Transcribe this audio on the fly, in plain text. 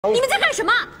你们在干什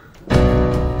么？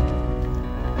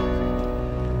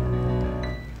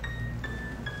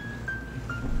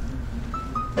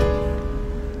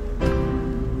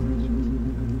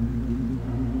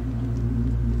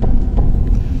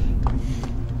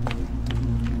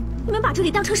你们把这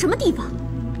里当成什么地方？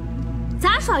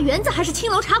杂耍园子还是青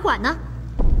楼茶馆呢？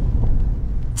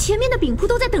前面的饼铺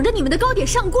都在等着你们的糕点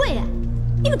上柜，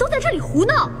你们都在这里胡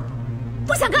闹，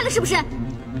不想干了是不是？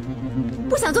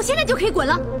不想做，现在就可以滚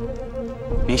了。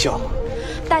明秀，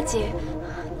大姐，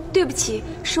对不起，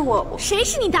是我。谁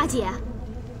是你大姐？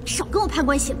少跟我攀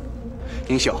关系了。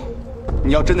明秀，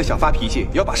你要真的想发脾气，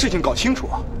也要把事情搞清楚。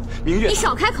明月，你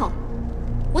少开口！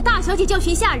我大小姐教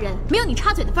训下人，没有你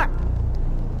插嘴的份儿。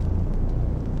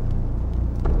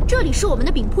这里是我们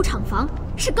的饼铺厂房，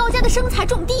是高家的生财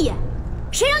种地耶，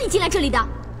谁让你进来这里的？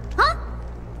啊！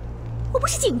我不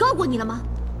是警告过你了吗？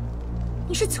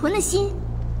你是存了心，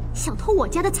想偷我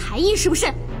家的才艺是不是？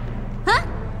啊！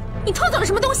你偷走了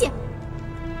什么东西？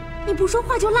你不说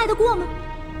话就赖得过吗？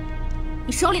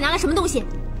你手里拿了什么东西？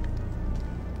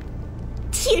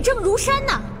铁证如山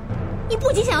呐！你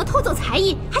不仅想要偷走才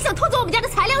艺，还想偷走我们家的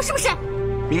材料，是不是？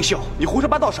明秀，你胡说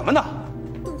八道什么呢？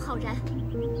杜浩然，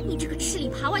你这个吃里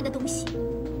扒外的东西，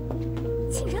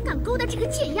竟然敢勾搭这个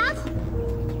贱丫头！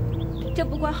这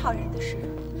不关浩然的事，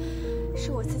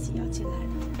是我自己要进来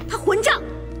的。他混账，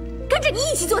跟着你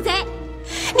一起做贼！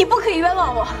你不可以冤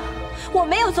枉我，我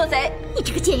没有做贼。你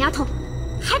这个贱丫头，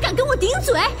还敢跟我顶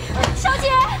嘴！小姐，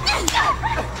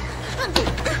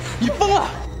你疯了！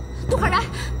杜浩然，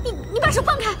你把手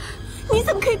放开！你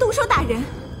怎么可以动手打人？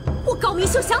我高明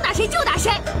秀想打谁就打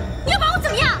谁，你要把我怎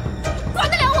么样？管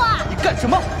得了我啊？你干什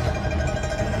么？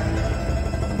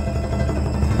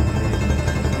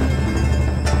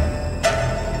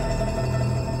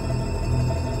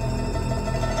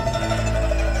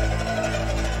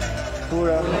夫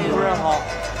人好。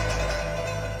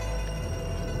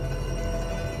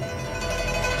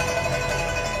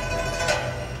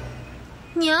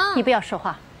娘，你不要说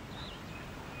话。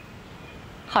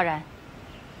浩然，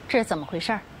这是怎么回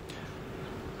事？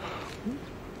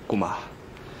姑妈，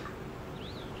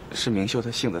是明秀她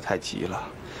性子太急了，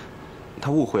她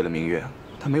误会了明月，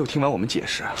她没有听完我们解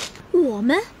释。我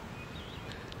们？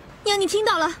娘，你听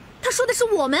到了，她说的是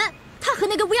我们，她和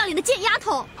那个不要脸的贱丫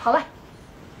头。好了，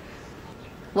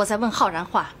我在问浩然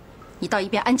话，你到一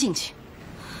边安静去。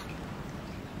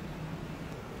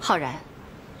浩然，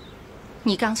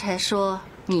你刚才说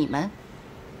你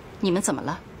们怎么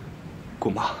了？姑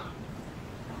妈，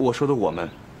我说的我们，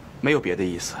没有别的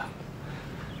意思。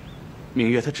明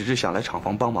月她只是想来厂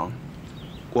房帮忙，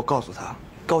我告诉她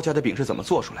高家的饼是怎么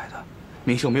做出来的。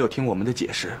明秀没有听我们的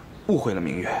解释，误会了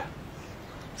明月。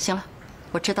行了，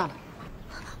我知道了。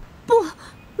不，娘，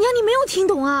你没有听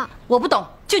懂啊！我不懂，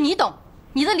就你懂。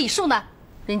你的礼数呢？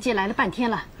人家来了半天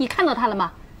了，你看到他了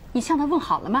吗？你向他问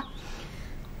好了吗？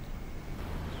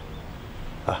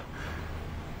啊，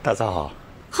大嫂好。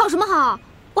好什么好？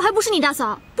我还不是你大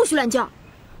嫂，不许乱叫。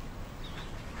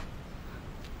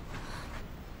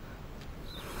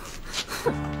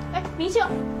哎，明秀，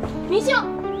明秀，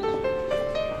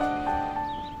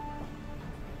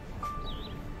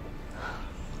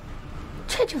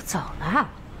这就走了，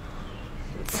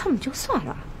这么就算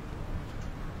了。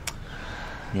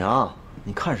娘，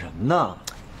你看什么呢？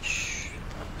嘘，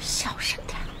小声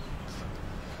点。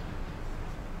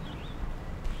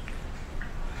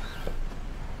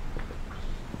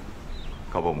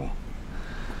高伯母，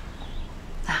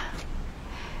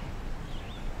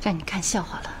让你看笑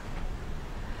话了。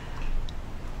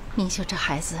明秀这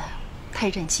孩子太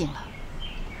任性了，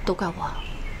都怪我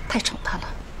太宠他了。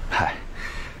嗨，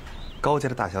高家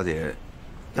的大小姐，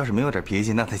要是没有点脾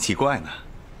气，那才奇怪呢。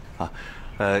啊，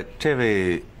这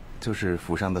位就是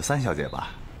府上的三小姐吧？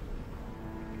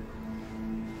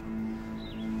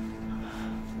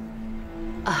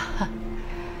啊。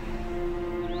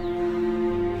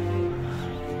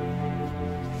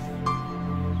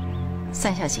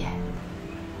三小姐，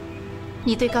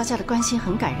你对高家的关心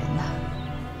很感人呐。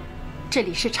这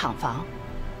里是厂房，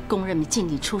工人们进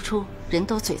进出出，人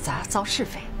多嘴杂，遭是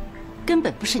非，根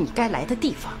本不是你该来的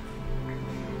地方。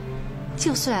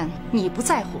就算你不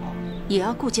在乎，也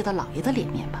要顾及到老爷的脸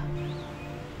面吧。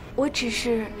我只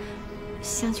是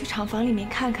想去厂房里面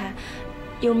看看，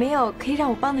有没有可以让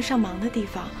我帮得上忙的地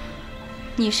方。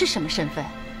你是什么身份？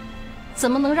怎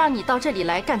么能让你到这里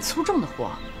来干粗重的活？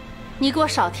你给我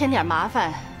少添点麻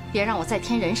烦，别让我再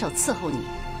添人手伺候你，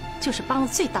就是帮了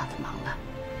最大的忙了。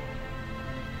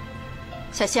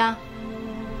小香，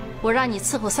我让你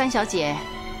伺候三小姐，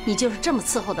你就是这么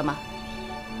伺候的吗？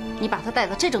你把她带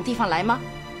到这种地方来吗？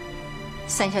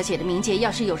三小姐的名节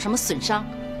要是有什么损伤，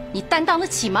你担当得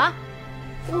起吗？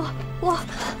我，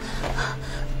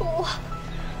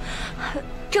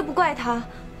这不怪他，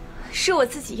是我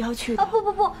自己要去的。啊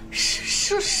不，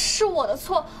是我的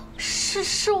错，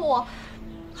是我。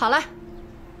好了，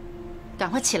赶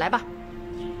快起来吧，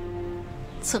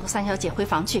伺候三小姐回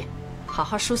房去，好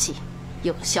好梳洗，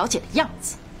有个小姐的样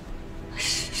子。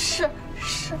是，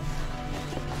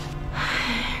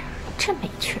唉，真没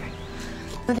趣儿。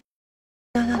等，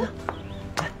你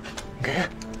看看，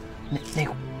那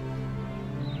个，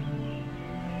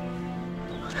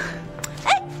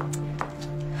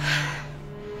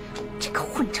这个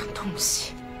混账东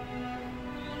西！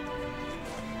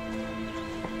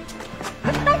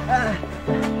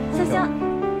香香，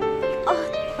哦，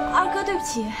二哥，对不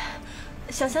起，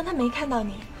小香她没看到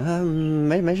你。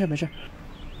没事。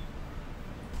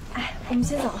哎，我们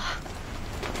先走了。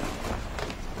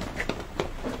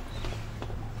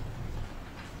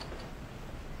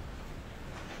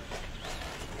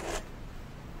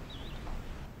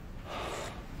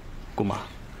姑妈，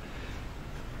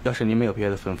要是您没有别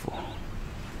的吩咐，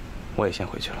我也先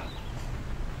回去了。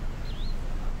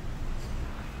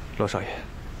罗少爷，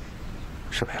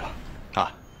失陪了。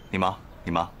啊，你忙。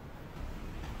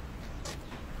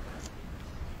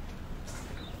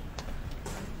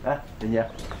哎，林姐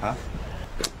啊，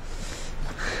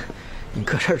你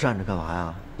搁这儿站着干嘛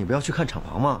呀？你不要去看厂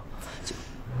房吗？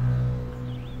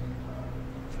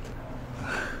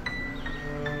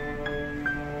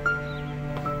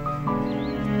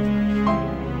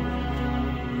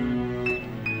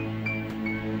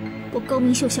我高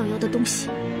明秀想要的东西，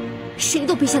谁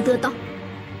都别想得到。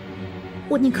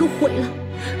我宁可毁了，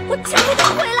我全部都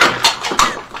毁了！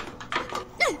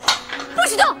不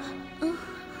许动！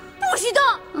不许动！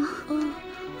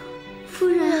夫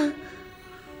人，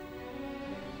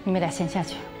你们俩先下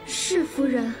去。是夫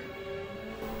人。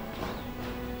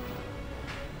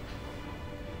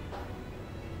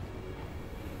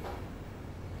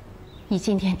你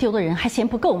今天丢的人还嫌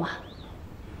不够吗？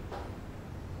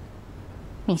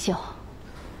明秀，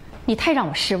你太让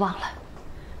我失望了。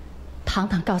堂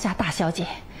堂高家大小姐，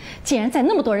竟然在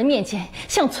那么多人面前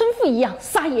像村妇一样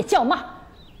撒野叫骂，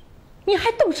你还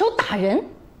动手打人。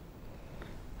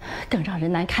更让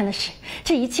人难堪的是，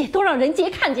这一切都让人杰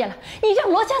看见了，你让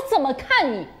罗家怎么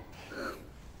看你？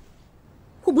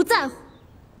我不在乎，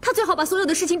他最好把所有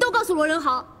的事情都告诉罗仁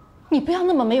豪。你不要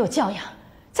那么没有教养，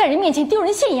在人面前丢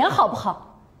人现眼好不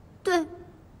好？对，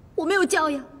我没有教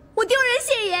养，我丢人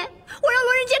现眼，我让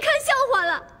罗仁杰看笑话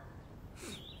了。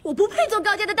我不配做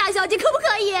高家的大小姐，可不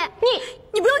可以？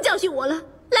你不用教训我了，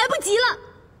来不及了。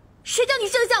谁叫你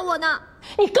生下我呢？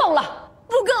你够了！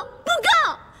不够，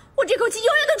我这口气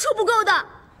永远都出不够的。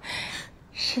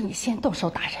是你先动手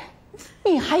打人，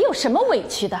你还有什么委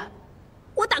屈的？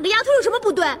我打个丫头有什么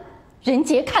不对？人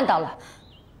杰看到了，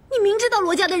你明知道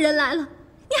罗家的人来了，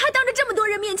你还当着这么多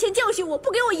人面前教训我，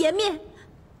不给我颜面，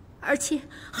而且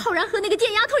浩然和那个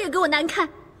贱丫头也给我难看。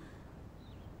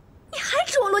你还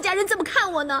指望罗家人怎么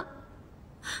看我呢？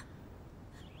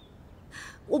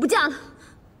我不嫁了，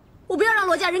我不要让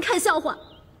罗家人看笑话，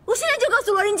我现在就告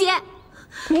诉罗仁杰。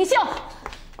明秀，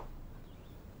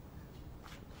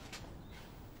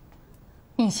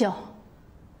明秀，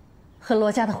和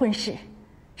罗家的婚事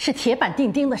是铁板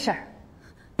钉钉的事儿，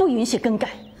不允许更改。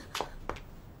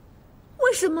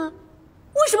为什么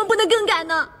不能更改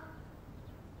呢？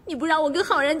你不让我跟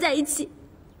浩然在一起，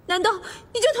难道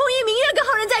你就同意明月跟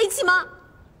浩然在一起吗？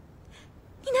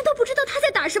你难道不知道他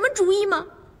在打什么主意吗？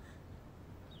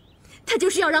他就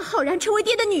是要让浩然成为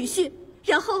爹的女婿，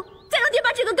然后再让爹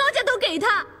把整个高家都给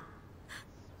他。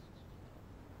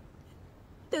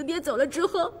等爹走了之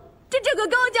后，这整个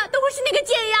高家都会是那个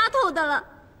贱丫头的了，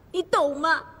你懂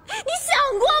吗？你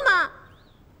想过吗？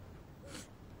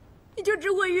你就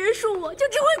只会约束我，就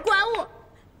只会管我，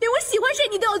连我喜欢谁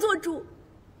你都要做主。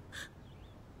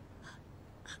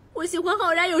我喜欢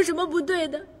浩然有什么不对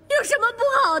的？有什么不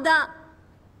好的？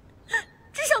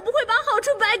至少不会把好处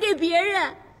摆给别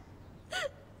人。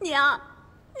娘，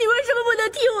你为什么不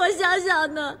能替我想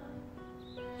想呢？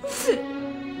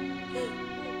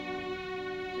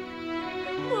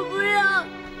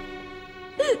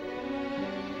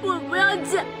我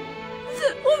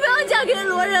不要嫁给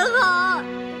罗仁豪。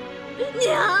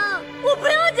娘，我不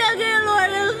要嫁给罗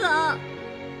仁豪，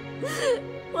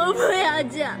我不要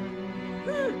嫁，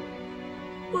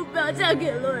我不要嫁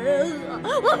给罗仁豪，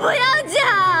我不要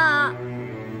嫁。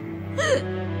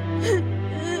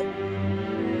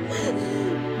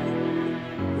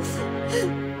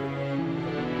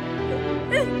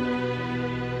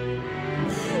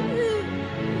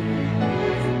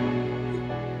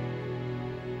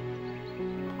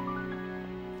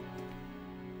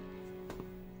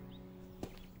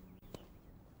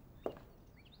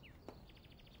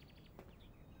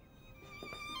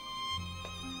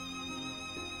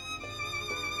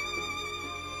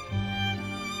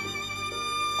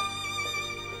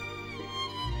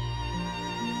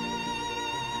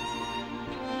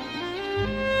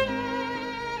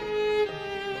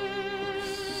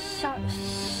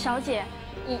小姐，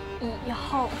以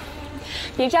后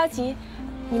别着急，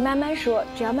你慢慢说，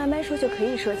只要慢慢说就可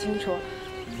以说清楚，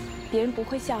别人不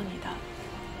会笑你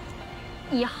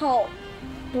的。以后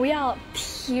不要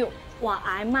替我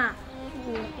挨骂，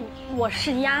我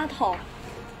是丫头，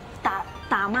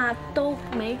打骂都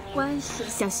没关系。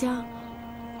小香，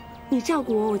你照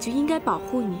顾我，我就应该保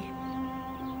护你。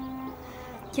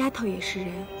丫头也是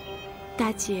人，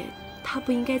大姐她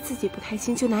不应该自己不开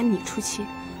心就拿你出气。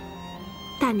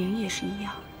大娘也是一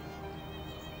样。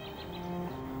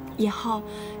以后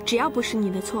只要不是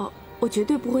你的错，我绝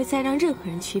对不会再让任何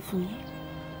人欺负你。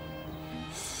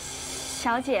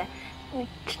小姐，你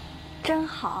真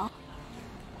好。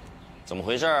怎么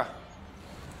回事？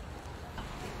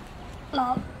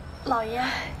老爷，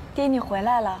爹你回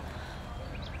来了。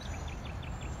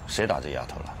谁打这丫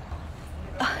头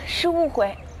了？是误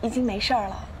会，已经没事儿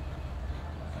了。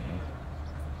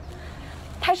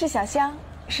她是小香，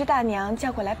是大娘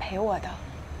叫过来陪我的。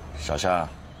小香，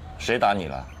谁打你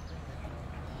了？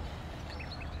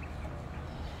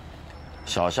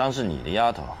小香是你的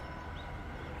丫头，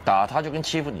打她就跟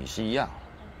欺负你是一样。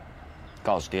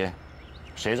告诉爹，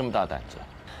谁这么大胆子？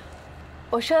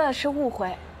我说的是误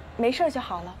会，没事就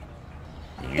好了。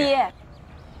爹，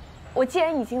我既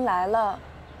然已经来了，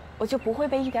我就不会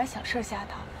被一点小事吓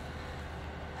到。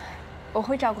我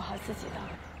会照顾好自己的。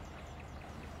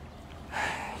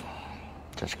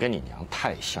这是跟你娘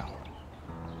太像了。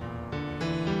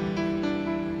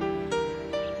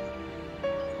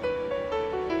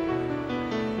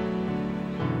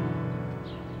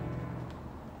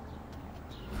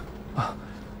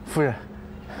夫人。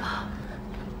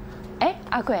哎，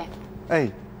阿贵，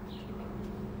哎，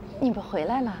你们回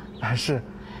来了？还是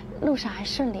路上还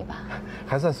顺利吧？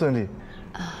还算顺利。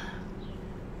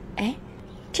哎，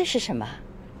这是什么？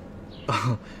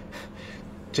啊，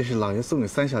这是老爷送给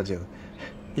三小姐的，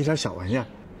一点小玩意儿。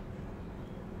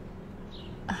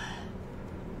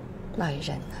老爷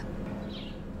人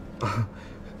呢？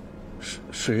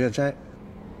水月斋。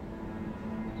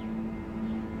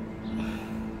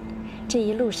这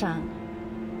一路上，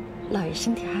老爷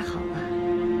身体还好吗？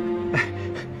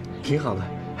挺好的，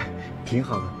挺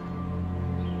好的。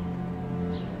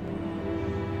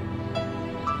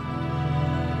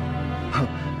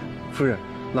夫人，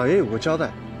老爷有过交代，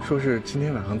说是今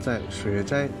天晚上在水月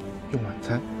斋用晚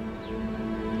餐。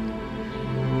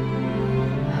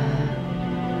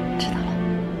知道了。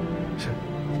是。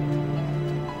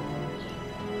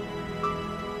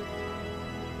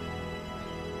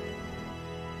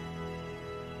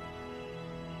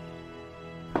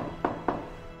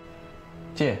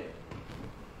进。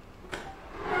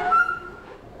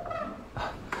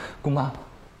姑妈，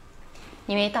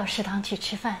你没到食堂去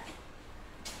吃饭，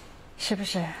是不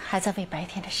是还在为白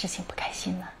天的事情不开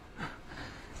心呢？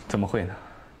怎么会呢？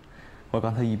我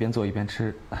刚才一边做一边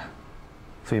吃，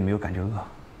所以没有感觉饿。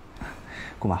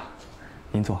姑妈，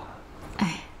您坐。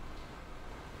哎，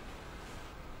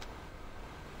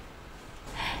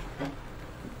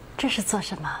这是做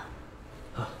什么？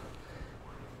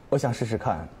我想试试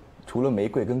看，除了玫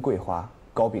瑰跟桂花，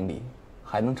糕饼里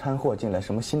还能掺和进来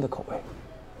什么新的口味。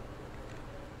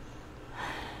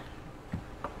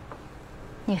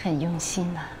你很用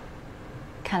心呐，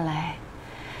看来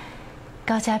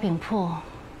高家饼铺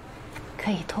可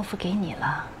以托付给你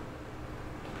了。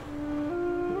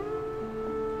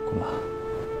姑妈，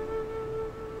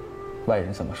外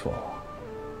人怎么说我，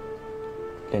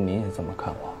连您也这么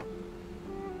看我。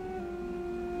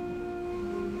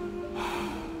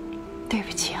对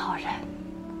不起，浩然，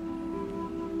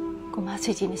姑妈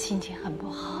最近的心情很不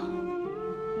好。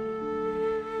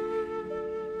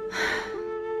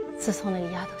自从那个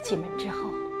丫头进门之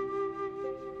后，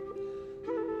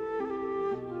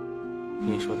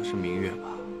您说的是明月吧？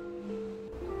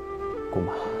姑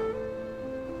妈，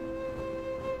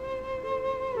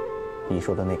你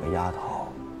说的那个丫头，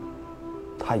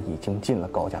她已经进了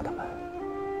高家的门。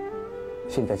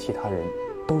现在其他人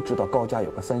都知道高家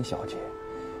有个三小姐，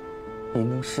您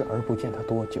能视而不见她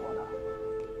多久呢？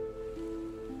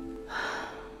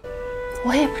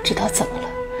我也不知道怎么了，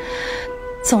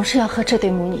总是要和这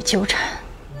对母女纠缠。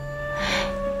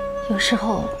有时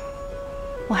候，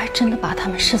我还真的把她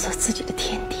们视作自己的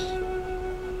天敌。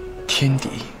天敌？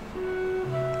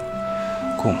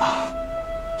姑妈，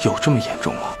有这么严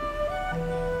重吗？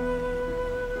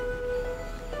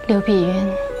刘碧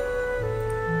云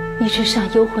一直像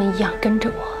幽魂一样跟着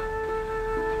我，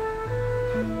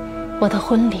我的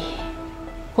婚礼，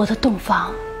我的洞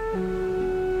房，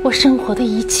我生活的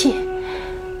一切，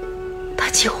她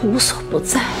几乎无所不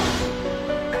在。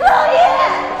老爷，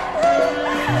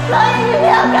老爷，你不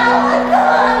要赶我走啊！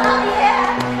老爷，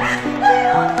哎呦，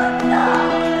我走。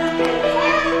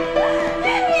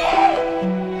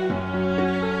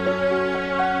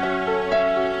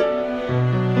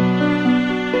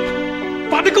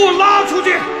把他给我拉出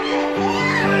去！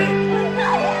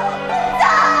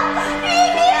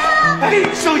你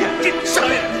少爷，少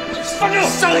爷，放开我！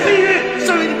少爷，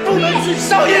少爷，你不能去！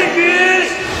少爷，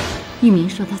玉明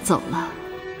说他走了，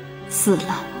死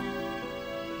了。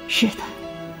是的，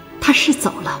他是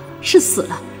走了，是死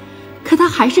了，可他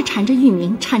还是缠着玉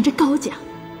明，缠着高家。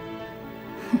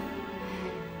哼，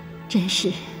真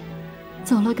是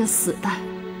走了个死的，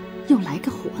又来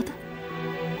个活的。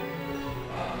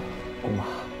姑妈，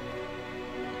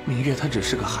明月她只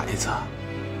是个孩子，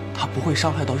她不会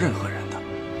伤害到任何人的。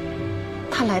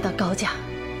他来到高家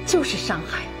就是伤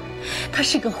害，他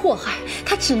是个祸害，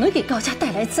他只能给高家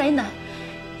带来灾难。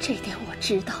这点我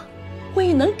知道，我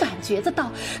也能感觉得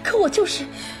到，可我就是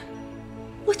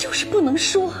不能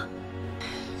说，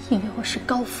因为我是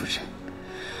高夫人，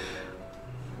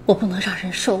我不能让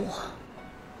人说我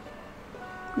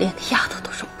连个丫头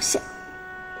都容不下。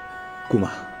姑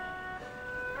妈，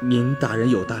您大人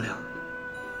有大量，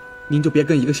您就别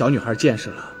跟一个小女孩见识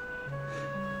了。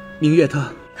明月她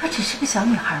只是个小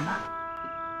女孩吗？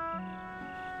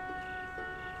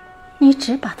你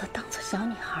只把她当作小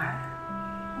女孩。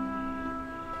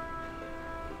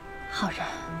浩然，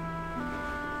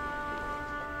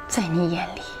在你眼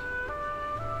里，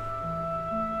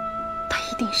她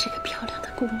一定是个漂亮的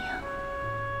姑娘，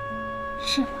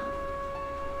是吗？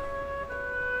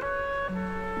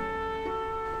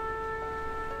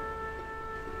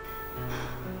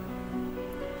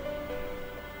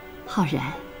浩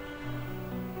然，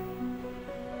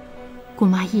姑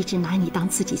妈一直拿你当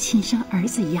自己亲生儿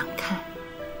子一样看，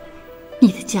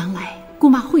你的将来，姑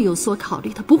妈会有所考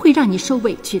虑的，不会让你受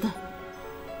委屈的。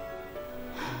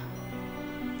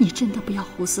你真的不要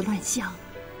胡思乱想，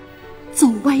走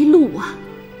歪路啊！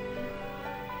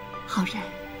浩然，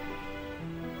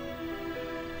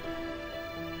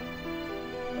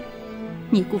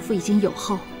你姑父已经有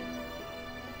后，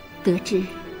得知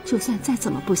就算再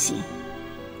怎么不行，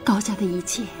高家的一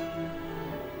切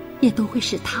也都会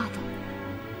是他的。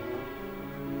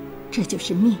这就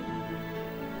是命，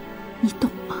你懂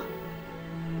吗？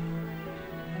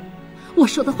我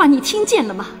说的话你听见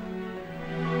了吗？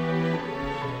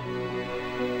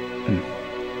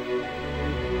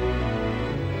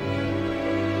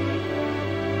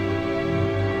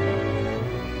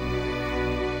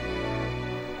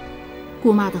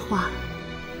姑妈的话，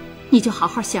你就好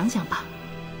好想想吧。